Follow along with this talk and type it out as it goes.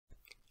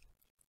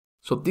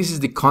So this is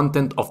the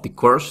content of the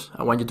course.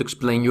 I want you to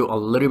explain you a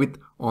little bit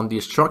on the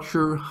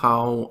structure,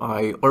 how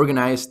I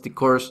organize the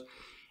course,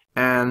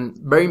 and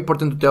very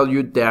important to tell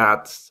you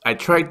that I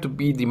tried to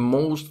be the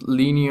most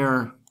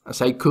linear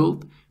as I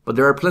could, but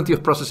there are plenty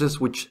of processes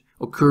which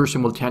occur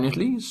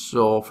simultaneously.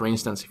 So for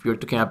instance, if you're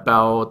talking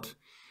about,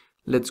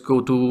 let's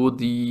go to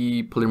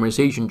the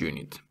polymerization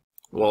unit.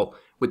 Well,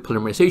 with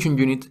polymerization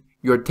unit,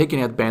 you're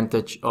taking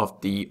advantage of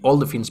the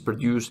olefins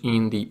produced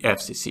in the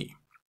FCC.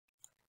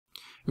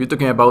 If you're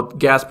talking about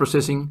gas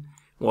processing,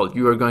 well,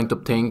 you are going to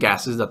obtain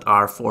gases that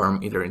are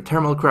formed either in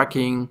thermal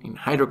cracking, in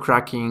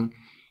hydrocracking,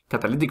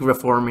 catalytic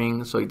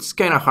reforming. So it's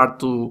kind of hard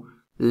to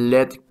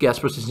let gas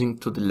processing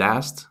to the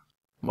last,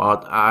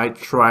 but I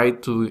try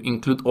to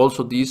include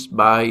also this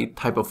by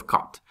type of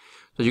cut.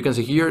 So you can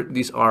see here,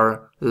 these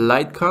are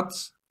light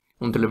cuts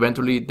until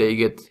eventually they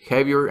get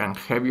heavier and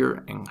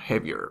heavier and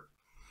heavier.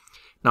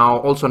 Now,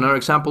 also another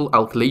example,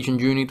 alkylation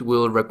unit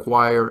will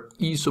require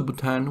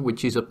isobutane,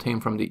 which is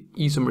obtained from the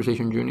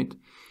isomerization unit,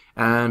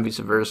 and vice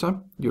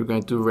versa. You're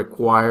going to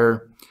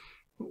require,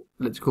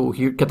 let's go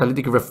here,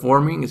 catalytic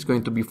reforming is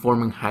going to be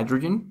forming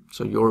hydrogen.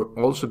 So you're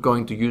also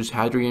going to use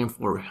hydrogen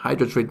for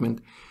hydrotreatment.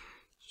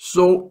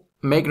 So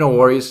make no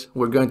worries,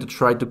 we're going to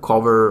try to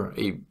cover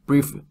a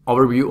brief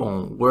overview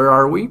on where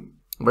are we.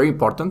 Very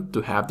important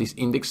to have this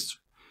index.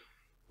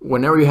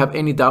 Whenever you have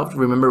any doubt,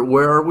 remember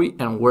where are we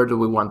and where do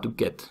we want to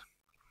get.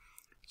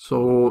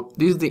 So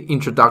this is the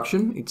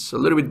introduction. It's a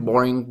little bit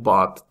boring,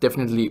 but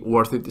definitely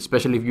worth it,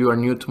 especially if you are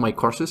new to my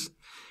courses.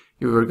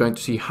 You are going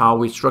to see how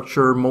we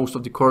structure most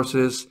of the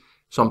courses,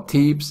 some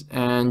tips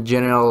and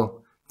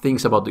general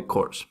things about the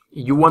course.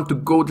 If you want to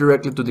go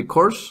directly to the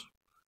course,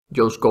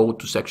 just go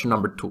to section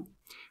number 2.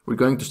 We're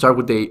going to start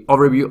with the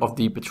overview of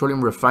the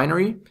petroleum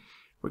refinery.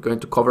 We're going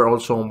to cover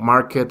also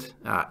market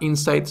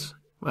insights,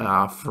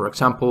 for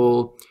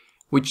example,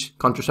 which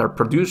countries are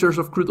producers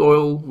of crude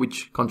oil,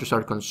 which countries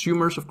are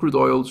consumers of crude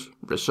oils,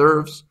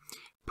 reserves,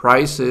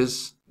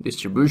 prices,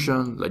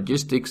 distribution,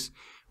 logistics,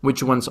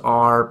 which ones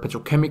are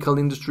petrochemical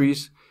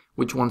industries,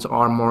 which ones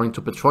are more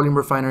into petroleum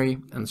refinery,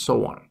 and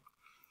so on.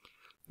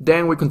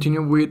 Then we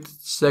continue with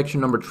section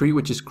number 3,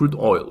 which is crude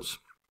oils.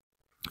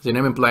 As the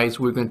name implies,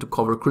 we're going to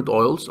cover crude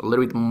oils, a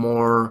little bit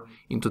more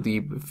into the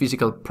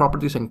physical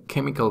properties and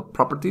chemical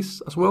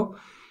properties as well.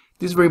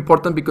 This is very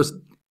important because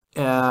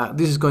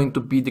this is going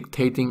to be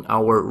dictating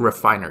our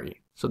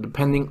refinery. So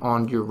depending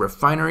on your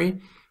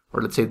refinery,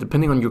 or let's say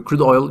depending on your crude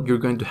oil, you're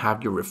going to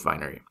have your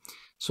refinery.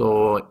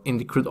 So in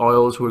the crude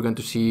oils, we're going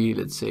to see,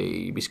 let's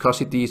say,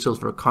 viscosity,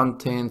 sulfur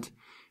content,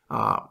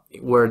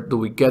 where do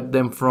we get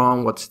them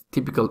from, what's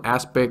typical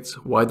aspects,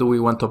 why do we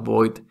want to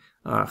avoid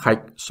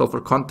high sulfur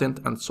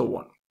content, and so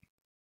on.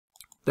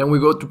 Then we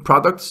go to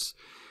products.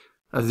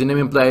 As the name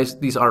implies,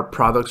 these are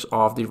products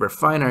of the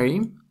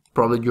refinery.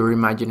 Probably you're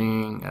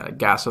imagining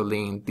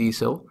gasoline,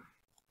 diesel,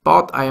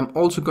 but I am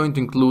also going to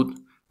include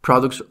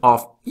products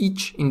of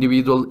each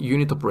individual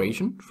unit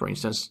operation. For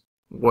instance,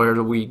 where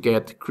do we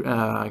get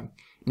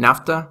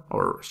naphtha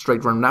or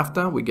straight run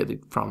naphtha? We get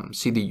it from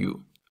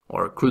CDU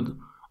or crude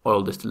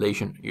oil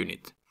distillation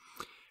unit.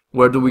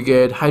 Where do we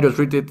get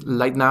hydrotreated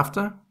light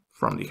naphtha?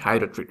 From the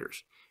hydrotreaters.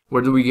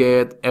 Where do we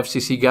get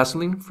FCC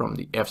gasoline? From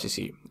the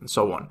FCC, and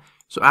so on.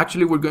 So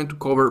actually we're going to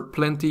cover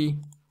plenty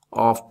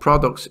of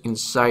products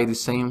inside the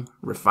same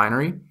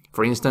refinery.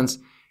 For instance,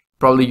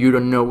 probably you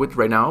don't know it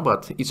right now,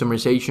 but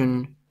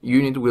isomerization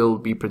unit will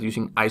be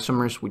producing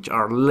isomers which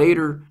are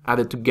later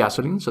added to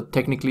gasoline. So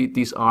technically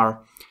these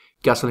are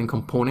gasoline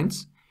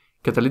components.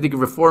 Catalytic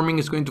reforming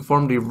is going to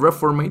form the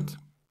reformate,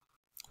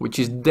 which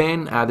is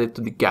then added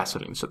to the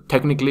gasoline. So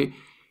technically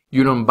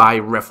you don't buy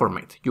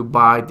reformate, you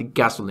buy the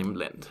gasoline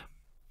blend.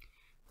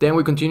 Then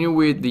we continue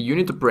with the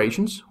unit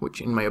operations, which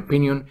in my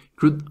opinion,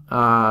 crude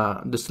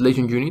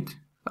distillation unit,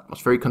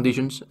 atmospheric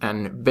conditions,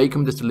 and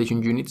vacuum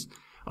distillation units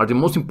are the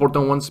most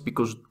important ones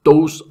because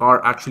those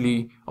are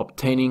actually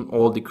obtaining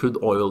all the crude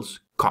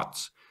oils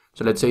cuts.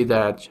 So let's say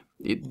that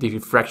the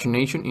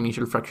fractionation,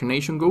 initial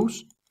fractionation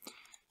goes.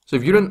 So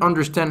if you don't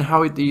understand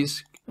how it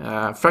is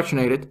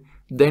fractionated,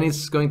 then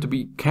it's going to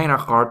be kind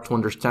of hard to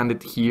understand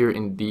it here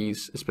in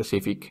these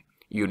specific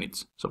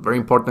units. So very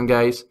important,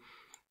 guys,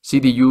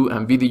 CDU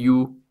and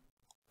VDU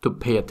to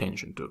pay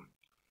attention to.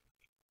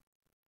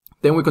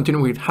 Then we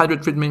continue with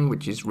hydrotreatment,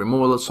 which is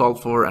removal of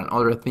sulfur and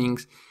other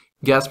things.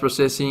 Gas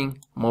processing,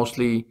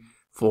 mostly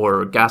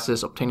for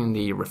gases obtained in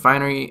the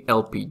refinery,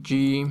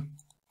 LPG,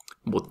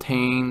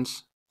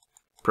 butanes,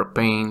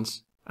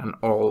 propanes, and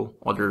all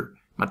other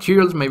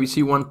materials, maybe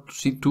C1 to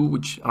C2,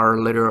 which are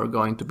later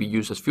going to be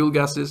used as fuel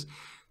gases.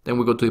 Then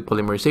we go to the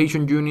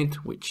polymerization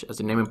unit, which, as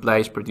the name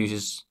implies,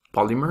 produces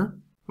polymer,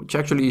 which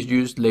actually is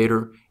used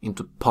later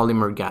into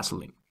polymer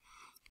gasoline.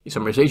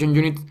 Isomerization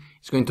unit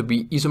is going to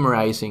be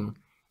isomerizing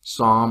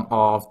some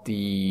of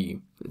the,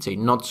 let's say,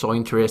 not so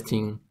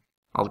interesting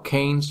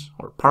alkanes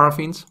or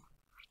paraffins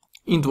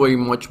into a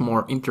much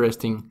more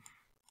interesting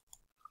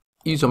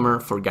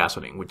isomer for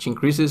gasoline, which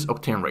increases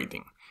octane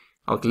rating.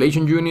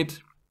 Alkylation unit,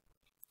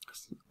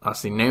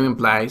 as the name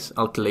implies,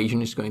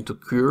 alkylation is going to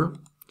occur.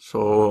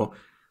 So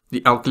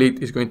the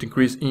alkylate is going to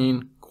increase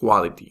in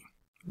quality,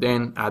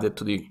 then added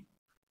to the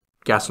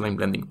gasoline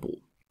blending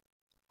pool.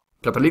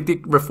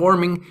 Catalytic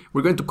reforming,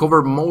 we're going to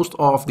cover most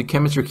of the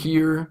chemistry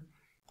here,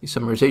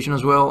 isomerization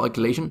as well,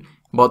 alkylation,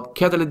 but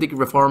catalytic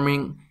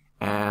reforming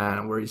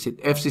and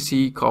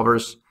FCC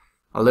covers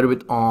a little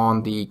bit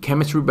on the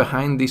chemistry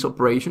behind these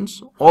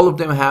operations. All of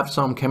them have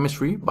some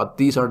chemistry, but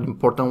these are the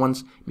important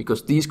ones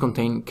because these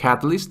contain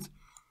catalysts.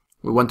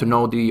 We want to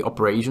know the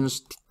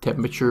operations,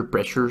 temperature,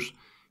 pressures,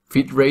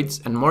 feed rates,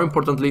 and more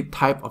importantly,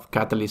 type of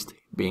catalyst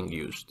being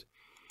used.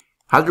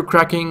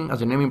 Hydrocracking, as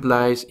the name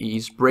implies,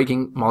 is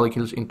breaking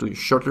molecules into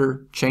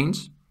shorter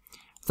chains.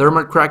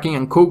 Thermal cracking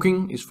and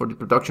coking is for the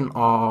production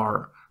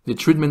or the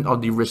treatment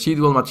of the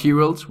residual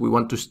materials. We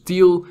want to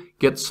still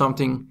get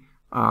something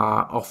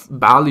of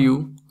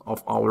value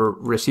of our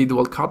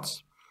residual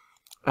cuts.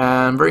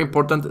 And very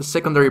important,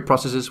 secondary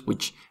processes,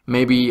 which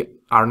maybe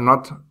are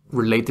not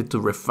related to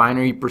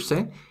refinery per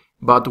se,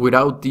 but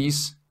without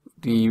these,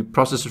 the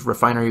process of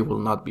refinery will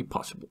not be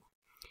possible.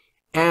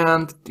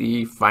 And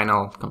the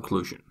final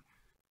conclusion.